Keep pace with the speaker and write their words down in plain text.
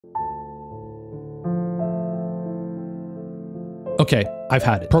Okay, I've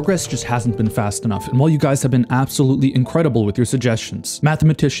had it. Progress just hasn't been fast enough, and while you guys have been absolutely incredible with your suggestions,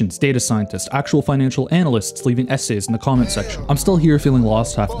 mathematicians, data scientists, actual financial analysts leaving essays in the comment section, I'm still here feeling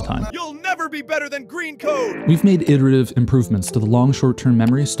lost half the time. You'll never be better than green code! We've made iterative improvements to the long short-term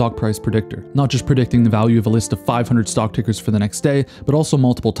memory stock price predictor, not just predicting the value of a list of 500 stock tickers for the next day, but also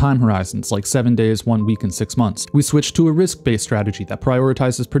multiple time horizons like 7 days, 1 week, and 6 months. We switched to a risk-based strategy that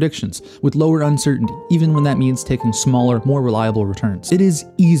prioritizes predictions with lower uncertainty, even when that means taking smaller, more reliable returns. It is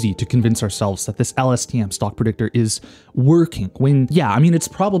easy to convince ourselves that this LSTM stock predictor is working when, yeah, I mean, it's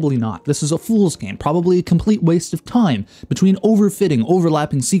probably not. This is a fool's game, probably a complete waste of time. Between overfitting,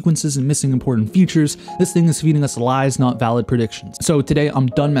 overlapping sequences, and missing important features, this thing is feeding us lies, not valid predictions. So today, I'm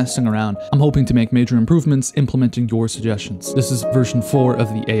done messing around. I'm hoping to make major improvements implementing your suggestions. This is version 4 of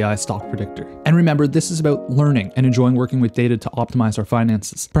the AI stock predictor. And remember, this is about learning and enjoying working with data to optimize our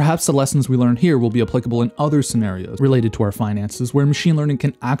finances. Perhaps the lessons we learn here will be applicable in other scenarios related to our finances where machine learning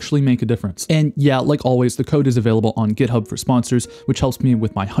can actually make a difference. And yeah, like always, the code is available on GitHub for sponsors, which helps me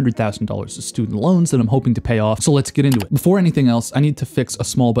with my $100,000 of student loans that I'm hoping to pay off. So let's get into it. Before anything else, I need to fix a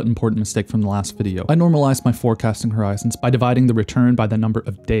small but important mistake from the last video. I normalized my forecasting horizons by dividing the return by the number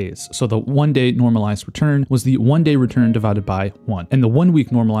of days. So the 1 day normalized return was the 1 day return divided by 1. And the 1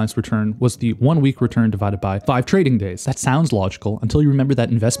 week normalized return was the 1 week return divided by 5 trading days. That sounds logical until you remember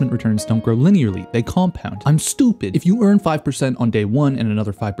that investment returns don't grow linearly, they compound. I'm stupid. If you earn 5% on day 1 and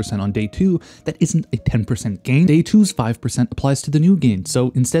another 5% on day 2, that isn't a 10% gain. Day 2's 5% applies to the new gain.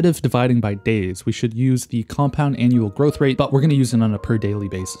 So instead of dividing by days, we should use the compound annual growth rate, but we're going to use it on a per daily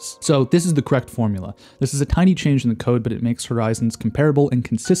basis. So this is the correct formula. This is a tiny change in the code, but it makes horizons comparable and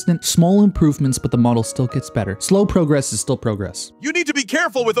consistent. Small improvements, but the model still gets better. Slow progress is still progress. You need to be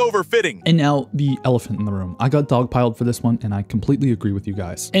careful with overfitting. And now the elephant in the room. I got dogpiled for this one, and I completely agree with you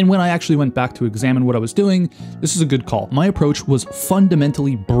guys. And when I actually went back to examine what I was doing, this is a good call. My approach was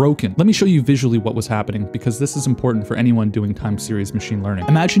fundamentally broken. Let me show you visually what was happening, because this is important for anyone doing time series machine learning.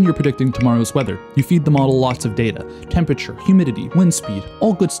 Imagine you're predicting tomorrow's weather. You feed the model lots of data, temperature, humidity, wind speed,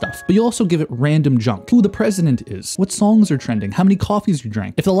 all good stuff, but you also give it random junk. Who the president is, what songs are trending, how many coffees you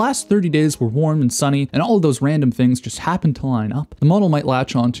drank. If the last 30 days were warm and sunny, and all of those random things just happen to line up, the model might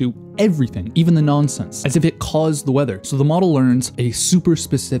latch onto everything, even the nonsense, as if it caused the weather. So the model learns a super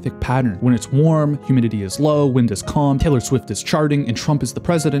specific pattern. When it's warm, humidity is low, wind is calm, Taylor Swift is charting, and Trump is the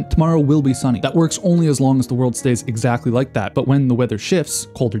president, tomorrow will be sunny. That works only as long as the world stays exactly like that. But when the weather shifts,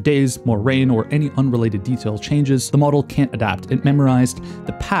 colder days, more rain, or any unrelated detail changes, the model can't adapt. It memorized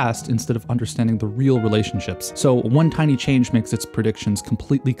the past instead of understanding the real relationships. So one tiny change makes its predictions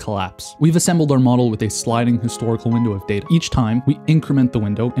completely collapse. We've assembled our model with a sliding historical window of data. Each time, we increment the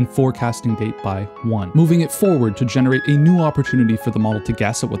window and forecasting date by 1, moving it forward to generate a new opportunity for the model to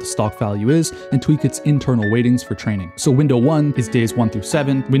guess at what the stock value is and tweak its internal weightings for training. So window 1 is days 1 through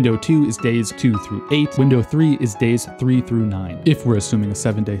 7, window 2 is days 2 through 8, window 3 is days 3 through 9, if we're assuming a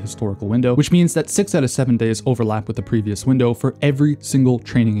 7-day historical window, which means that 6 out of 7 days overlap with the previous window for every single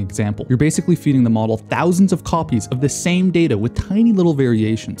training example. You're basically feeding the model thousands of copies of the same data with tiny little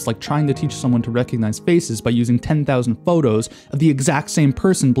variations, like trying to teach someone to recognize faces by using 10,000 photos of the exact same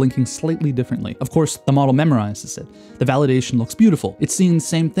person blinking slightly differently. Of course, the model memorizes it. The validation looks beautiful. It's seeing the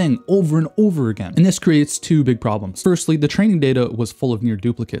same thing over and over again. And this creates 2 big problems. Firstly, the training data was full of near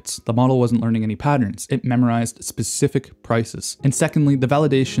duplicates. The model wasn't learning any patterns. It memorized specific prices. And secondly, the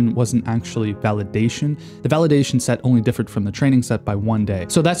validation wasn't actually validation. The validation set only differed from the training set by 1 day.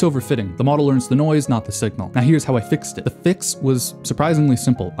 So that's overfitting. The model learns the noise, not the signal. Now here's how I fixed it. The fix was surprisingly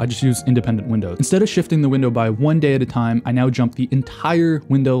simple. I just used independent windows. Instead of shifting the window by 1 day at a time, I now jump the entire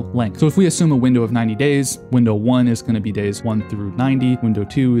window length. So if we assume a window of 90 days, window 1 is going to be days 1 through 90, window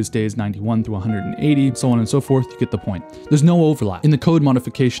 2 is days 91 through 180, so on and so forth. You get the point. There's no overlap. In the code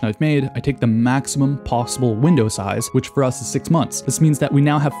modification I've made, I take the maximum possible window size, which for us is 6 months. This means that we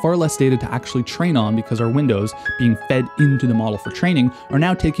now have far less data to actually train on because our windows being fed into the model for training are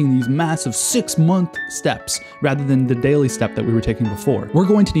now taking these massive 6-month steps rather than the daily step that we were taking before. We're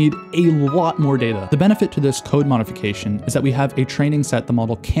going to need a lot more data. The benefit to this code modification is that we have a training set the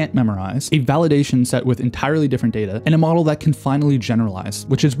model can't memorize, a validation set with entirely different data, and a model that can finally generalize,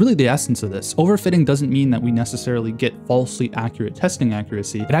 which is really the essence of this. Overfitting doesn't mean that we necessarily get falsely accurate testing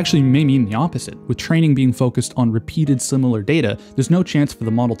accuracy. It actually may mean the opposite. With training being focused on repeated similar data, there's no chance for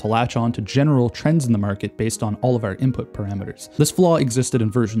the model to latch on to general trends in the market based on all of our input parameters. This flaw existed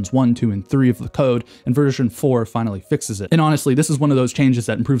in versions 1, 2, and 3 of the code, and version 4 finally fixes it. And honestly, this is one of those changes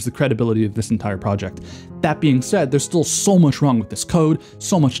that improves the credibility of this entire project. That being said, there's still so much wrong with this code,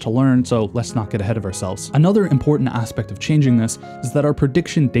 so much to learn, so let's not get ahead of ourselves. Another important aspect of changing this is that our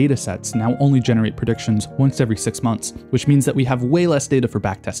prediction datasets now only generate predictions once every 6 months, which means that we have way less data for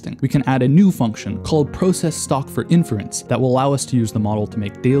backtesting. We can add a new function called process stock for inference that will allow us to use the model to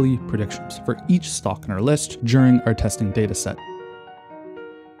make daily predictions for each stock in our list during our testing dataset.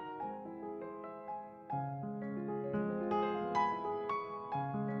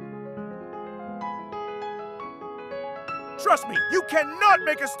 Trust me, you cannot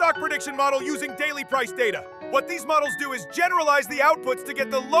make a stock prediction model using daily price data. What these models do is generalize the outputs to get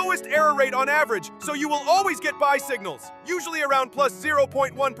the lowest error rate on average, so you will always get buy signals, usually around plus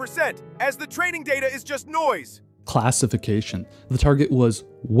 0.1%, as the training data is just noise. Classification. The target was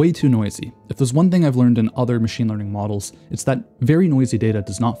way too noisy. If there's one thing I've learned in other machine learning models, it's that very noisy data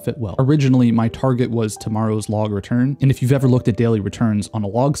does not fit well. Originally, my target was tomorrow's log return, and if you've ever looked at daily returns on a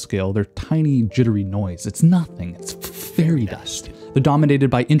log scale, they're tiny jittery noise. It's nothing. It's fairy dust. They're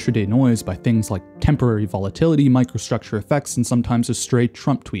dominated by intraday noise, by things like temporary volatility, microstructure effects, and sometimes a stray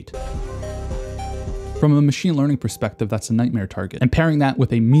Trump tweet. From a machine learning perspective, that's a nightmare target. And pairing that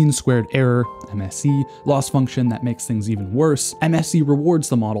with a mean squared error, MSE, loss function that makes things even worse, MSE rewards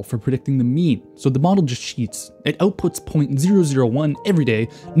the model for predicting the mean. So the model just cheats. It outputs 0.001 every day,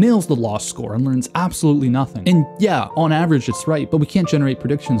 nails the loss score, and learns absolutely nothing. And yeah, on average it's right, but we can't generate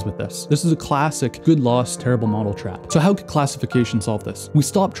predictions with this. This is a classic good loss, terrible model trap. So how could classification solve this? We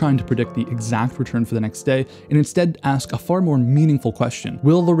stop trying to predict the exact return for the next day, and instead ask a far more meaningful question.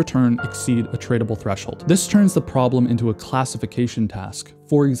 Will the return exceed a tradable threshold? This turns the problem into a classification task.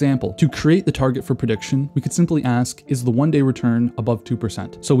 For example, to create the target for prediction, we could simply ask, is the one-day return above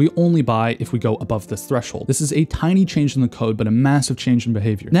 2%? So we only buy if we go above this threshold. This is a tiny change in the code, but a massive change in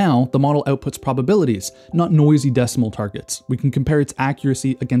behavior. Now, the model outputs probabilities, not noisy decimal targets. We can compare its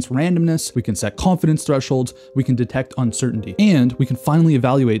accuracy against randomness, we can set confidence thresholds, we can detect uncertainty, and we can finally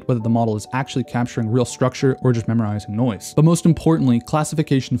evaluate whether the model is actually capturing real structure or just memorizing noise. But most importantly,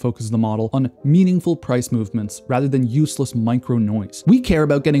 classification focuses the model on meaningful price movements rather than useless micro noise. We care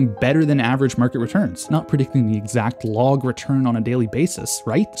about getting better than average market returns, not predicting the exact log return on a daily basis,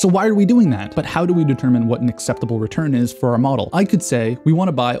 right? So why are we doing that? But how do we determine what an acceptable return is for our model? I could say we want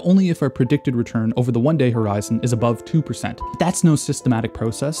to buy only if our predicted return over the one-day horizon is above 2%. That's no systematic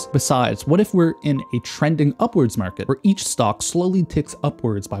process. Besides, what if we're in a trending upwards market where each stock slowly ticks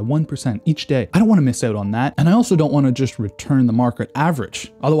upwards by 1% each day? I don't want to miss out on that, and I also don't want to just return the market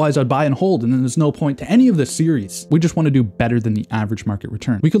average. Otherwise, I'd buy and hold, and then there's no point to any of this series. We just want to do better than the average market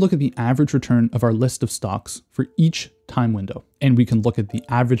return. We could look at the average return of our list of stocks for each time window, and we can look at the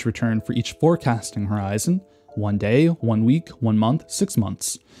average return for each forecasting horizon, 1 day, 1 week, 1 month, 6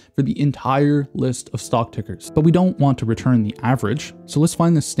 months, for the entire list of stock tickers. But we don't want to return the average, so let's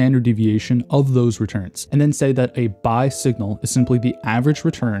find the standard deviation of those returns, and then say that a buy signal is simply the average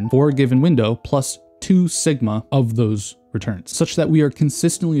return for a given window plus 2 sigma of those returns, such that we are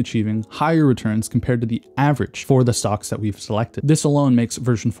consistently achieving higher returns compared to the average for the stocks that we've selected. This alone makes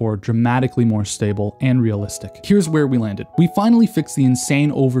version 4 dramatically more stable and realistic. Here's where we landed. We finally fixed the insane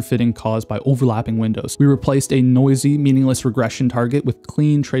overfitting caused by overlapping windows. We replaced a noisy, meaningless regression target with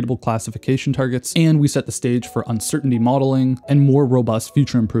clean, tradable classification targets, and we set the stage for uncertainty modeling and more robust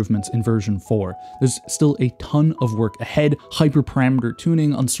future improvements in version 4. There's still a ton of work ahead: hyperparameter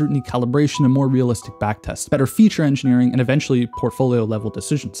tuning, uncertainty calibration, and more realistic backtests, better feature engineering, and eventually portfolio level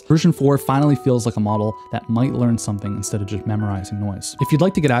decisions. Version 4 finally feels like a model that might learn something instead of just memorizing noise. If you'd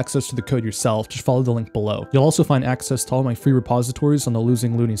like to get access to the code yourself, just follow the link below. You'll also find access to all my free repositories on the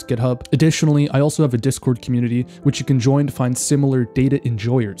Losing Loonies GitHub. Additionally, I also have a Discord community which you can join to find similar data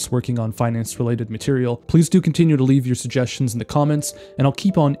enjoyers working on finance related material. Please do continue to leave your suggestions in the comments, and I'll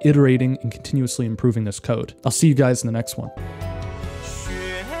keep on iterating and continuously improving this code. I'll see you guys in the next one.